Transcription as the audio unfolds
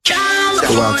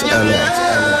Go out to LA.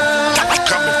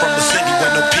 Coming from a city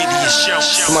where no pity is shown.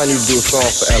 Somebody need to do a song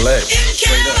for LA.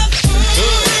 Straight up.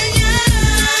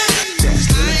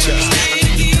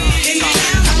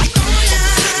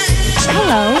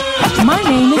 Hello, my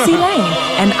name is Elaine,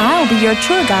 and I'll be your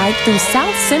tour guide through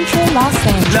South Central Los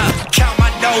Angeles. Look, count my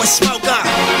dough and smoke up.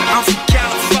 I'm from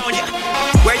California.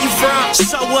 Where you from?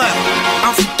 So what?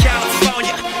 I'm from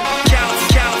California.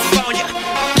 California.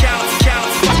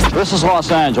 This is Los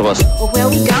Angeles. Well, where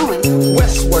we going?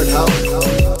 Westward Ho.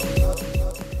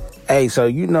 Hey, so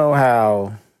you know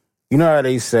how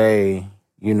they say,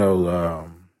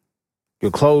 your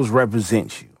clothes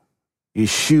represent you. Your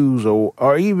shoes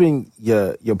or even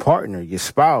your partner, your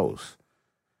spouse.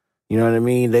 You know what I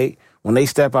mean? When they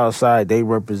step outside, they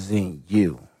represent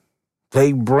you.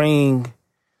 They bring,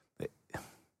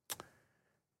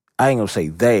 I ain't gonna say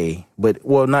they, but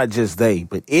not just they,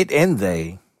 but it and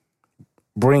they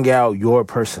bring out your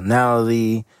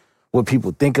personality, what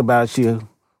people think about you,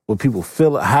 what people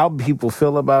feel, how people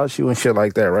feel about you and shit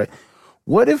like that, right?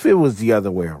 What if it was the other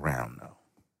way around though?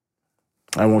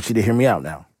 I want you to hear me out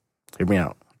now. Hear me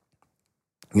out.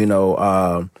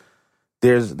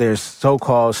 There's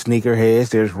so-called sneakerheads.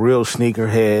 There's real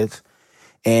sneakerheads,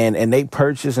 and they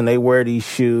purchase and they wear these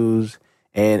shoes,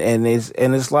 and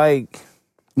it's like,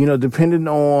 depending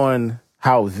on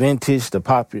how vintage the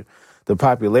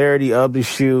popularity of the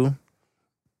shoe,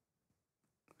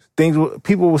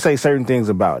 people will say certain things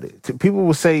about it. People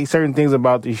will say certain things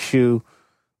about the shoe,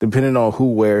 depending on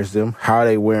who wears them, how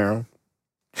they wear them,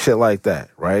 shit like that,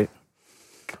 right?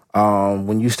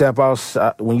 When you step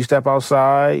outside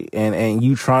and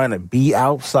you trying to be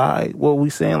outside, what we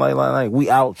saying like we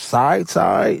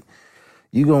outside,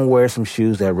 you gonna wear some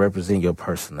shoes that represent your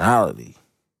personality.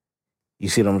 You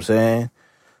see what I'm saying?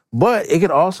 But it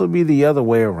could also be the other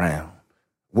way around,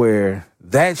 where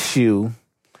that shoe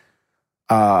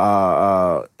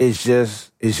is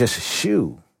just a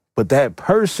shoe, but that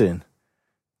person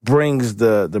brings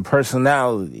the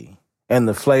personality and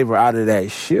the flavor out of that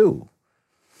shoe.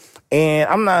 And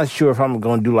I'm not sure if I'm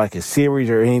going to do like a series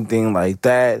or anything like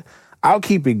that. I'll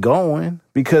keep it going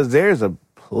because there's a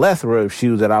plethora of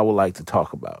shoes that I would like to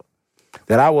talk about,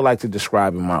 that I would like to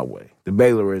describe in my way, the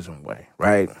Baylorism way,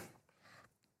 right?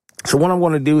 So what I'm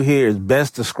going to do here is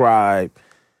best describe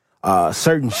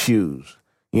certain shoes,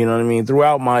 you know what I mean,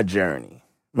 throughout my journey.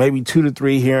 Maybe 2 to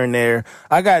 3 here and there.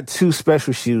 I got 2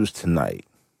 special shoes tonight,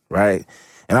 right?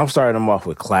 And I'm starting them off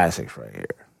with classics right here.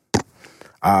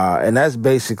 And that's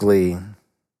basically,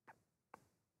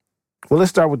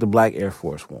 let's start with the Black Air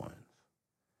Force Ones.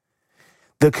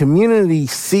 The community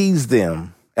sees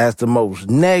them as the most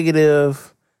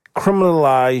negative,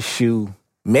 criminalized shoe,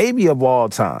 maybe of all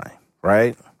time,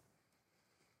 right?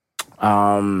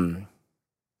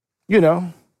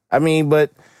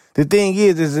 But the thing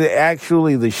is it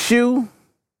actually the shoe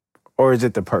or is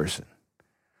it the person,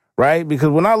 right? Because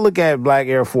when I look at Black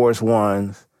Air Force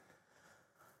Ones,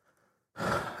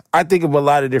 I think of a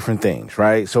lot of different things,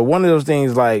 right? So one of those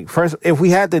things, like, first, if we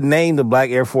had to name the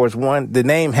Black Air Force One, the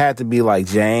name had to be like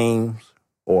James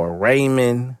or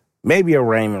Raymond, maybe a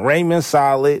Raymond. Raymond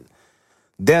solid,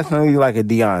 definitely like a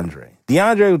DeAndre.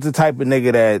 DeAndre was the type of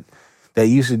nigga that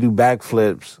used to do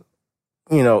backflips,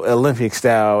 Olympic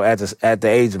style at the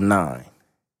age of 9.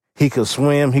 He could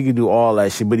swim, he could do all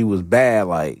that shit, but he was bad,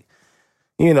 like,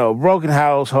 broken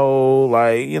household,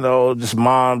 like, just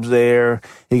mom's there.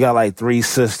 He got like 3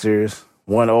 sisters,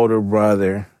 1 older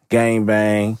brother, gang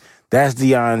bang. That's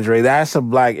DeAndre. That's a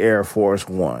Black Air Force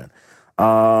One.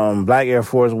 Black Air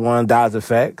Force One, Daz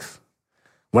Effects.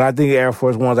 When I think of Air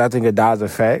Force Ones, I think of Daz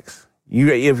Effects.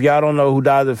 If y'all don't know who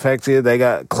Daz Effects is, they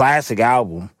got a classic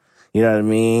album. You know what I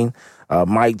mean?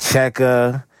 Mike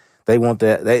Checker. They want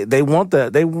the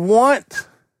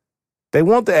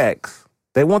X.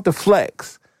 They want the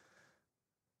flex.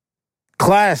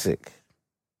 Classic.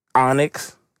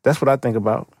 Onyx. That's what I think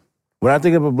about. When I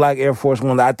think of a Black Air Force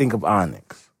One, I think of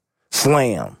Onyx.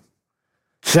 Slam.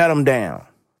 Shut them down.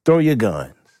 Throw your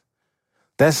guns.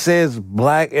 That says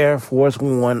Black Air Force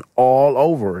One all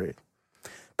over it.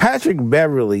 Patrick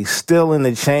Beverly still in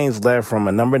the chains left from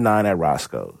a number 9 at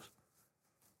Roscoe's.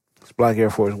 It's Black Air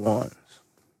Force Ones.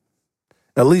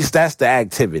 At least that's the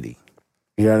activity.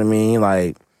 You know what I mean?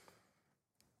 Like,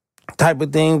 type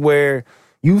of thing where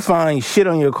you find shit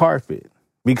on your carpet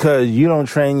because you don't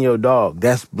train your dog.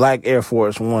 That's Black Air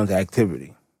Force One's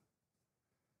activity.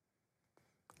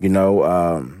 If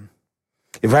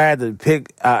I had to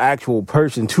pick an actual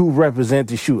person to represent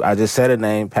the shoe, I just said a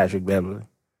name, Patrick Beverly.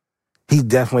 He's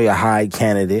definitely a high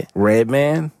candidate.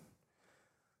 Redman.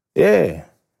 Yeah.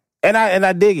 And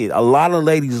I dig it. A lot of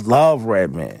ladies love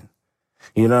Redman.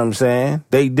 You know what I'm saying?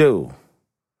 They do.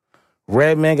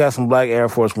 Red men got some black Air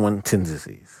Force One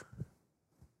tendencies.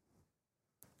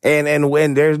 And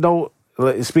when there's no,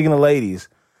 speaking of ladies,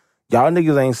 y'all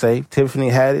niggas ain't safe. Tiffany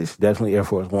Haddish, definitely Air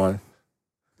Force One.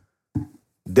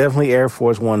 Definitely Air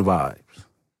Force One vibes.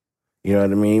 You know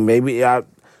what I mean? Maybe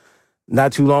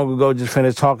not too long ago, just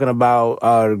finished talking about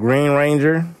the Green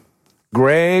Ranger,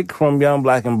 Greg from Young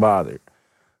Black and Bothered,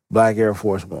 Black Air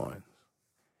Force One.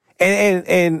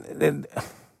 And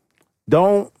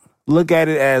don't look at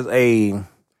it as a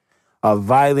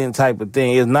violent type of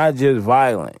thing. It's not just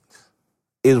violence.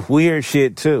 It's weird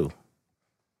shit, too.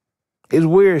 It's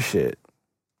weird shit.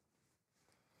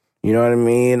 You know what I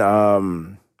mean?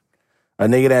 A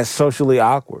nigga that's socially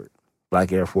awkward,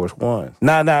 Black Air Force Ones.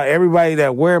 Now, everybody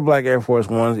that wear Black Air Force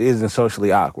Ones isn't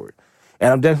socially awkward.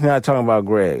 And I'm definitely not talking about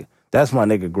Greg. That's my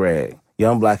nigga Greg.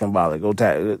 Young Black and Bothered. Go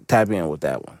tap in with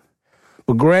that one.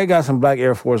 But Greg got some Black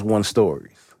Air Force One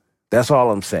stories. That's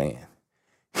all I'm saying.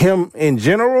 Him in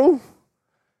general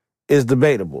is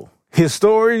debatable. His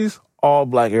stories, all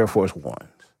Black Air Force Ones.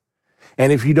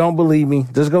 And if you don't believe me,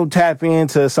 just go tap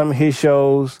into some of his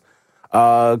shows.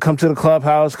 Come to the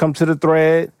Clubhouse, come to the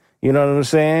Thread. You know what I'm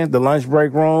saying? The Lunch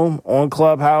Break Room on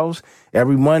Clubhouse.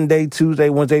 Every Monday, Tuesday,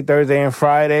 Wednesday, Thursday, and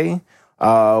Friday.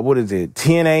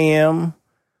 10 a.m.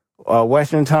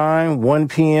 Western Time, 1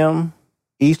 p.m.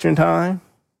 Eastern Time.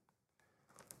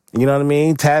 You know what I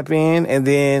mean? Tap in and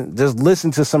then just listen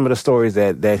to some of the stories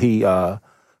that he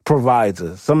provides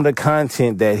us. Some of the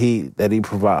content that he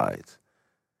provides.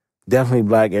 Definitely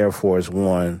Black Air Force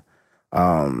One.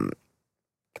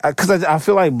 Because I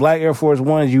feel like Black Air Force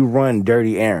Ones, you run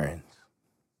dirty errands.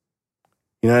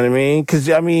 You know what I mean? Because,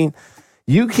 I mean,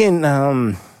 you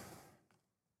can...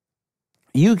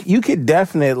 You could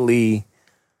definitely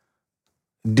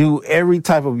do every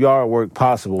type of yard work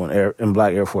possible in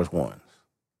Black Air Force Ones.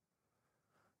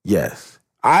 Yes.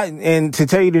 And to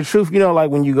tell you the truth, you know,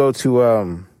 like when you go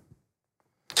to,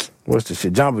 what's the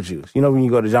shit? Jamba Juice. You know, when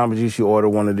you go to Jamba Juice, you order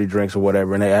one of the drinks or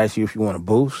whatever, and they ask you if you want a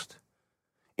boost,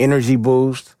 energy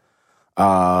boost,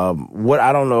 I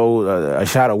don't know, a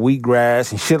shot of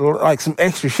wheatgrass and shit, like some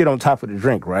extra shit on top of the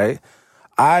drink, right?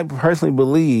 I personally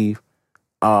believe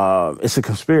it's a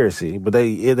conspiracy, but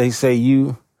they say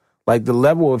you, like the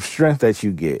level of strength that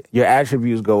you get, your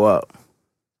attributes go up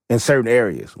in certain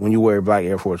areas when you wear Black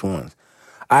Air Force Ones.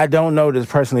 I don't know this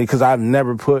personally because I've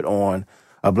never put on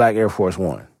a Black Air Force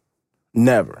One.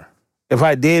 Never. If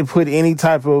I did put any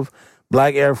type of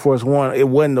Black Air Force One, it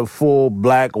wasn't a full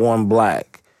black on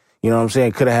black. You know what I'm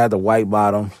saying? Could have had the white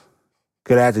bottoms,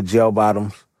 could have had the gel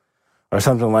bottoms, or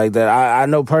something like that. I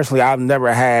know personally I've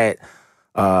never had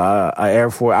a Air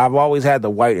Force. I've always had the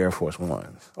white Air Force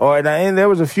Ones. And there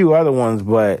was a few other ones,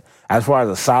 but as far as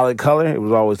a solid color, it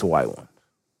was always the white one.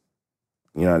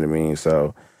 You know what I mean?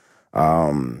 So,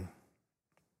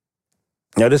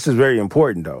 this is very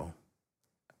important though.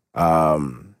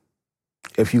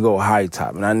 If you go high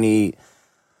top, and I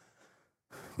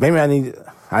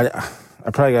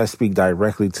probably gotta speak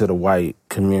directly to the white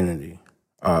community,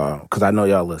 because I know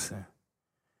y'all listen.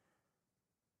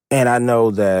 And I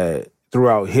know that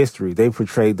throughout history, they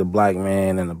portrayed the black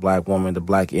man and the black woman, the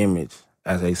black image,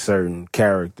 as a certain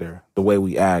character, the way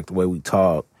we act, the way we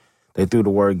talk. They threw the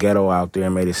word ghetto out there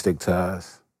and made it stick to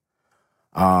us.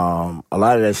 A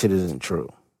lot of that shit isn't true.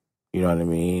 You know what I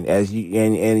mean?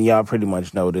 And y'all pretty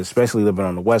much know this, especially living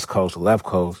on the West Coast, the left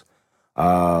coast.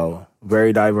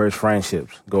 Very diverse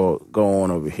friendships go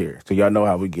on over here. So y'all know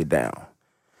how we get down.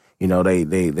 You know,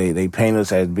 they paint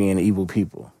us as being evil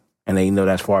people, and they know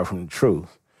that's far from the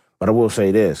truth. But I will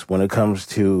say this, when it comes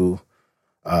to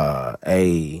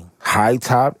a high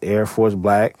top Air Force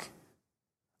black,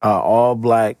 all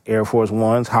black Air Force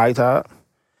Ones, high top,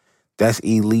 that's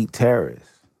elite terrorists.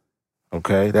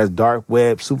 Okay? That's dark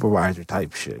web supervisor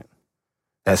type shit.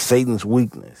 That's Satan's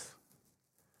weakness.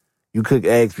 You cook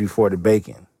eggs before the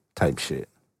bacon type shit.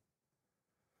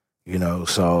 You know,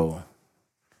 so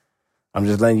I'm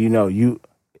just letting you know,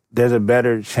 there's a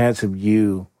better chance of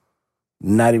you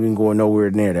not even going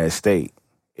nowhere near that state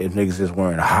if niggas is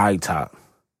wearing a high top,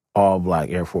 all black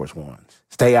Air Force Ones.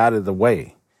 Stay out of the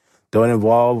way. Don't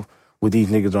involve with these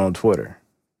niggas on Twitter.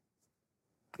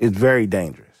 It's very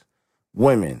dangerous.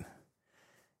 Women,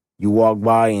 you walk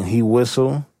by and he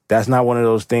whistle, that's not one of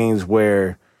those things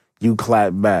where you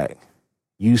clap back.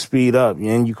 You speed up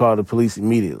and you call the police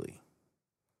immediately.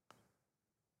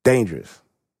 Dangerous.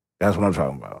 That's what I'm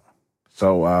talking about.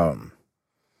 So,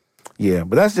 yeah,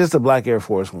 but that's just a Black Air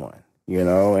Force One, you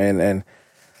know, and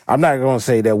I'm not going to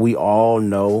say that we all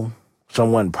know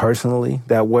someone personally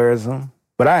that wears them,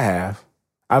 but I have.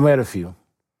 I met a few.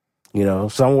 you know,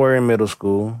 somewhere in middle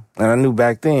school. And I knew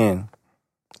back then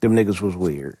them niggas was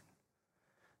weird,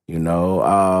 you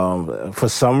know, for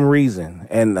some reason.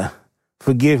 And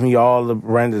forgive me, all the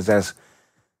Brandons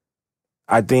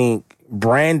I think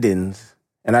Brandon's,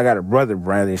 and I got a brother,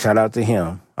 Brandon, shout out to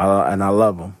him, and I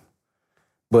love him.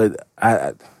 But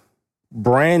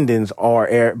Brandons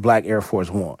are Black Air Force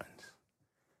Ones.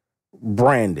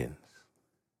 Brandons.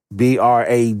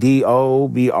 Brado,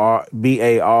 Barde,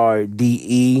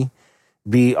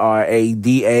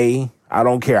 Brada. I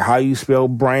don't care how you spell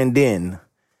Brandon.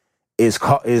 It's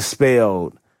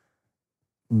spelled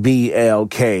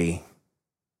BLKAF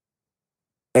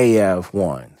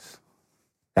ones.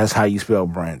 That's how you spell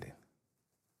Brandon.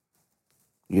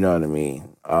 You know what I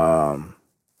mean?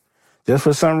 Just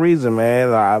for some reason,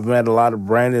 man, I've met a lot of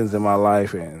Brandons in my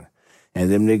life, and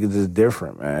them niggas is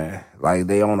different, man. Like,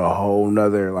 they on a whole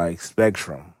nother, like,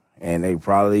 spectrum. And they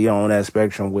probably on that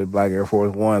spectrum with Black Air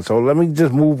Force One. So let me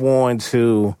just move on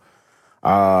to,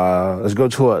 let's go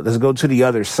to the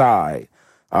other side.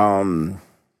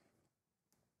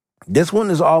 This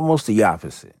one is almost the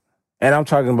opposite. And I'm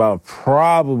talking about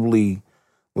probably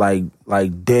like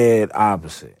dead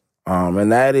opposite.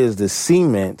 And that is the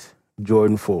cement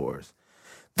Jordan 4s.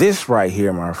 This right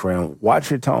here, my friend,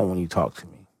 watch your tone when you talk to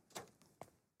me.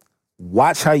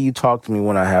 Watch how you talk to me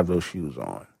when I have those shoes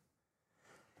on.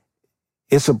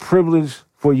 It's a privilege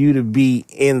for you to be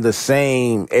in the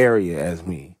same area as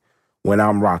me when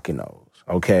I'm rocking those,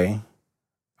 okay?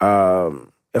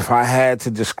 If I had to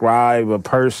describe a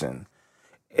person,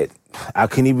 I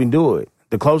couldn't even do it.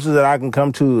 The closest that I can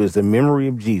come to is the memory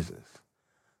of Jesus.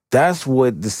 That's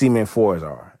what the Cement 4s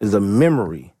are, is a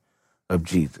memory of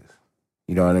Jesus.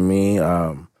 You know what I mean?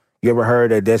 You ever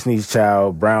heard that Destiny's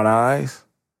Child, Brown Eyes?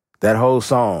 That whole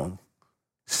song,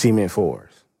 Cement 4s.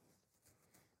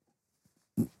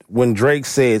 When Drake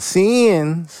said,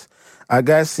 sins, I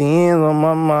got sins on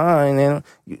my mind. And,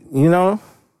 you know,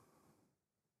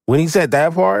 when he said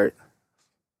that part,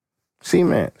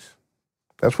 cements.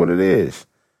 That's what it is.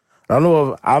 I don't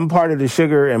know if I'm part of the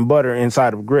sugar and butter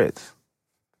inside of grits.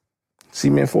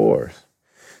 Cement 4s.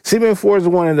 Cement 4s is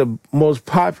one of the most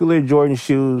popular Jordan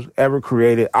shoes ever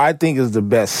created. I think is the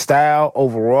best style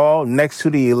overall, next to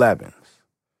the 11s.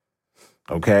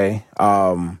 Okay?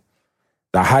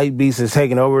 The hype beast has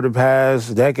taken over the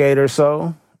past decade or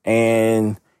so,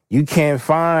 and you can't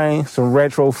find some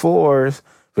retro 4s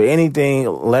for anything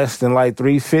less than like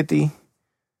 $350.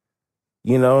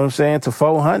 You know what I'm saying? To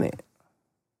 $400.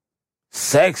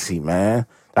 Sexy, man.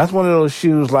 That's one of those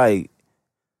shoes like,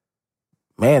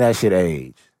 man, that shit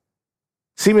aged.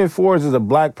 Cement 4s is a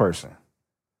black person.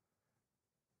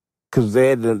 Because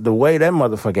the way that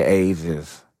motherfucker aged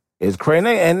is crazy.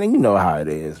 And you know how it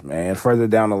is, man. Further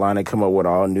down the line, they come up with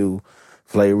all new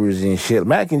flavors and shit.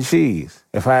 Mac and cheese.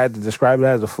 If I had to describe it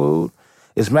as a food,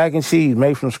 it's mac and cheese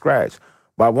made from scratch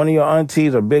by one of your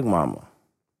aunties or big mama.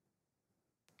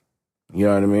 You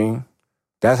know what I mean?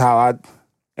 That's how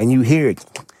and you hear it.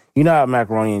 You know how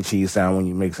macaroni and cheese sound when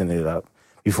you're mixing it up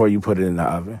before you put it in the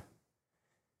oven.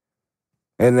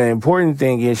 And the important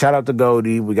thing is, shout out to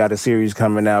Goldie, we got a series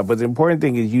coming out, but the important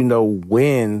thing is you know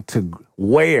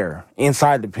where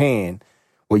inside the pan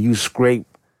where you scrape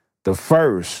the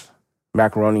first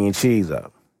macaroni and cheese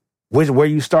up. Where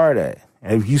you start at.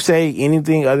 And if you say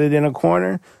anything other than a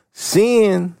corner,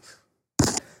 sins.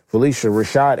 Felicia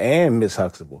Rashad and Miss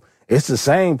Huxtable. It's the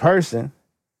same person,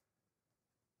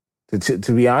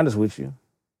 to be honest with you.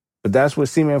 But that's what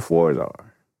Cement 4s are.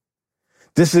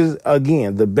 This is,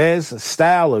 again, the best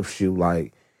style of shoe,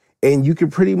 like, and you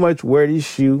can pretty much wear this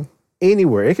shoe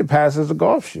anywhere. It can pass as a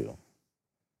golf shoe.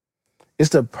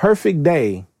 It's the perfect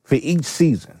day for each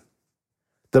season.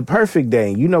 The perfect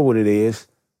day, you know what it is,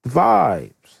 the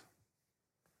vibes,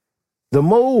 the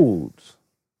moods,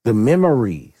 the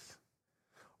memories,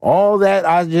 all that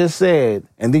I just said,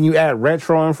 and then you add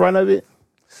retro in front of it,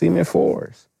 Cement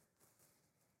 4s.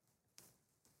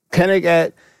 Panic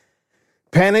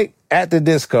at the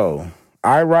Disco.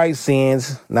 I write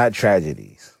sins, not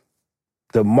tragedies.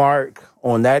 The mark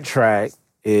on that track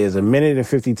is 1 minute and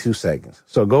 52 seconds.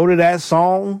 So go to that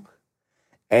song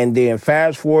and then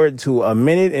fast forward to 1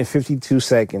 minute and 52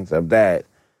 seconds of that.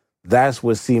 That's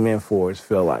what Cement 4s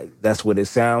feel like. That's what it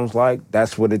sounds like.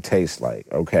 That's what it tastes like,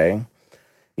 okay?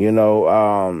 You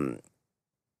know,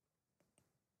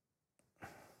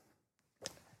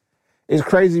 it's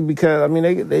crazy because, I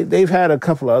mean, they've had a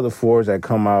couple of other 4s that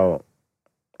come out.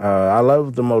 I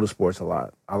love the Motorsports a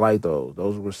lot. I like those.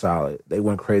 Those were solid. They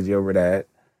went crazy over that.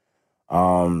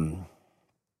 The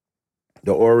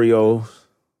Oreos,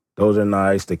 those are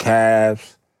nice. The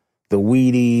Cavs, the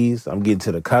Wheaties. I'm getting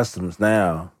to the customs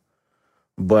now.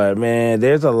 But, man,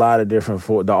 there's a lot of different,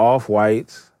 the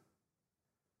Off-Whites,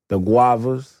 the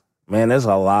Guavas. Man, there's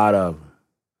a lot of them.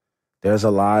 There's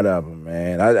a lot of them,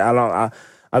 man. I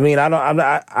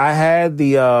had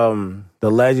the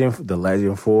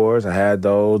Legend fours. I had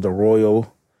those, the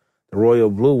Royal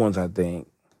Blue ones, I think.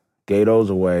 Gave those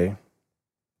away.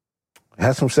 I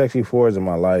had some sexy fours in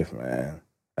my life, man.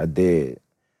 I did.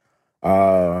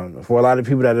 For a lot of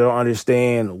people that don't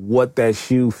understand what that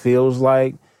shoe feels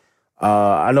like,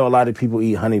 I know a lot of people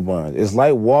eat honey buns. It's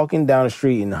like walking down the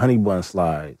street in honey bun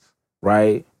slides,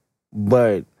 right?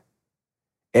 But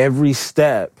every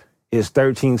step is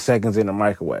 13 seconds in the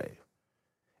microwave.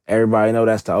 Everybody know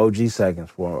that's the OG seconds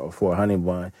for a honey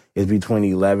bun. It's between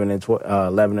 11 and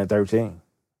 13.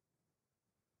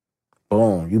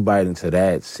 Boom, you bite into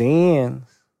that. Sins.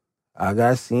 I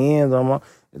got sins on my...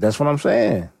 That's what I'm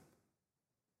saying.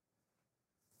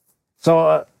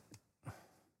 So,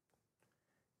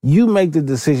 you make the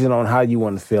decision on how you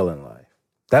want to feel in life.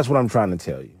 That's what I'm trying to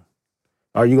tell you.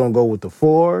 Are you going to go with the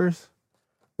fours,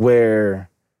 where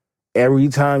every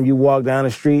time you walk down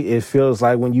the street, it feels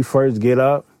like when you first get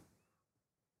up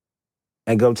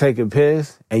and go take a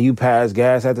piss and you pass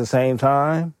gas at the same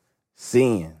time?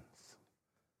 Sins.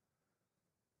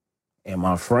 And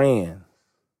my friends,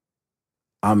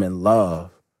 I'm in love.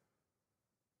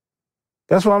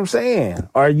 That's what I'm saying.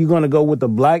 Are you going to go with the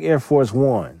black Air Force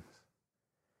Ones,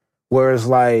 where it's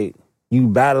like you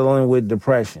battling with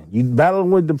depression? You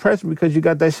battling with depression because you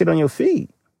got that shit on your feet.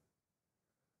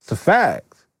 It's a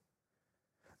fact.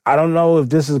 I don't know if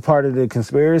this is part of the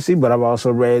conspiracy, but I've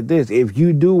also read this. If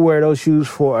you do wear those shoes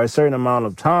for a certain amount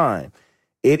of time,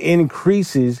 it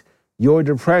increases your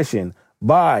depression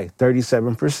by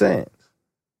 37%.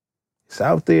 It's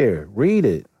out there. Read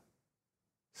it.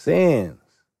 Sins.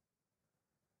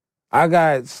 I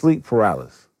got sleep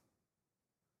paralysis.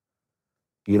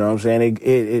 You know what I'm saying?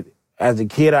 It as a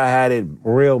kid, I had it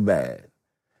real bad.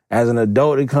 As an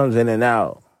adult, it comes in and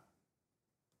out.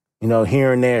 You know,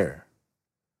 here and there.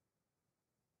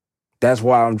 That's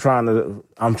why I'm trying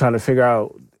to figure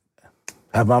out,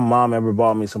 have my mom ever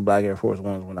bought me some black Air Force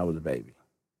Ones when I was a baby?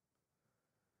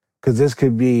 Because this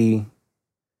could be,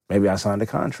 maybe I signed a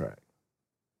contract.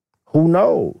 Who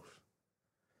knows?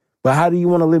 But how do you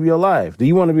want to live your life? Do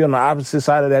you want to be on the opposite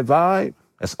side of that vibe?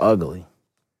 That's ugly.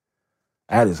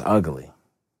 That is ugly.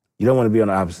 You don't want to be on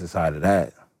the opposite side of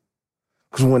that.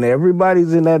 Because when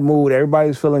everybody's in that mood,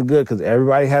 everybody's feeling good because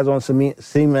everybody has on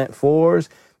cement fours,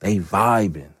 they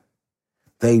vibing.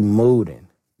 They mooding,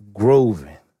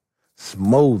 grooving,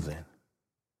 smoothing.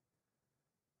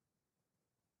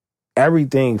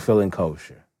 Everything feeling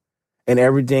kosher. And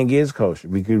everything is kosher.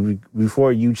 Because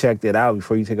before you checked it out,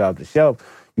 before you take it off the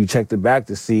shelf, you checked it back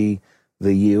to see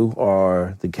the U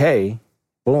or the K,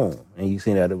 boom, and you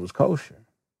seen that it was kosher.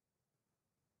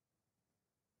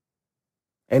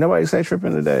 Ain't nobody say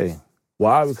tripping today.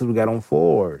 Why? Because we got on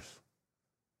fours.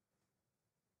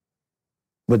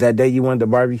 But that day you went to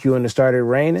barbecue and it started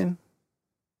raining,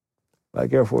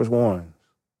 like Air Force Ones.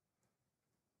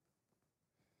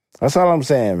 That's all I'm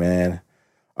saying, man.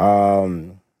 But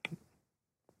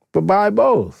buy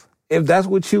both. If that's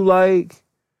what you like,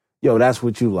 yo, that's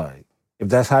what you like. If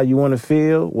that's how you want to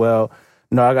feel, well,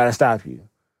 no, I got to stop you.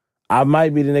 I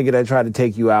might be the nigga that tried to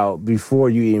take you out before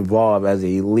you evolve as an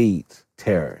elite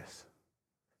terrorist.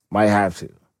 Might have to.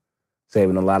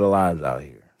 Saving a lot of lives out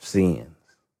here. Seeing.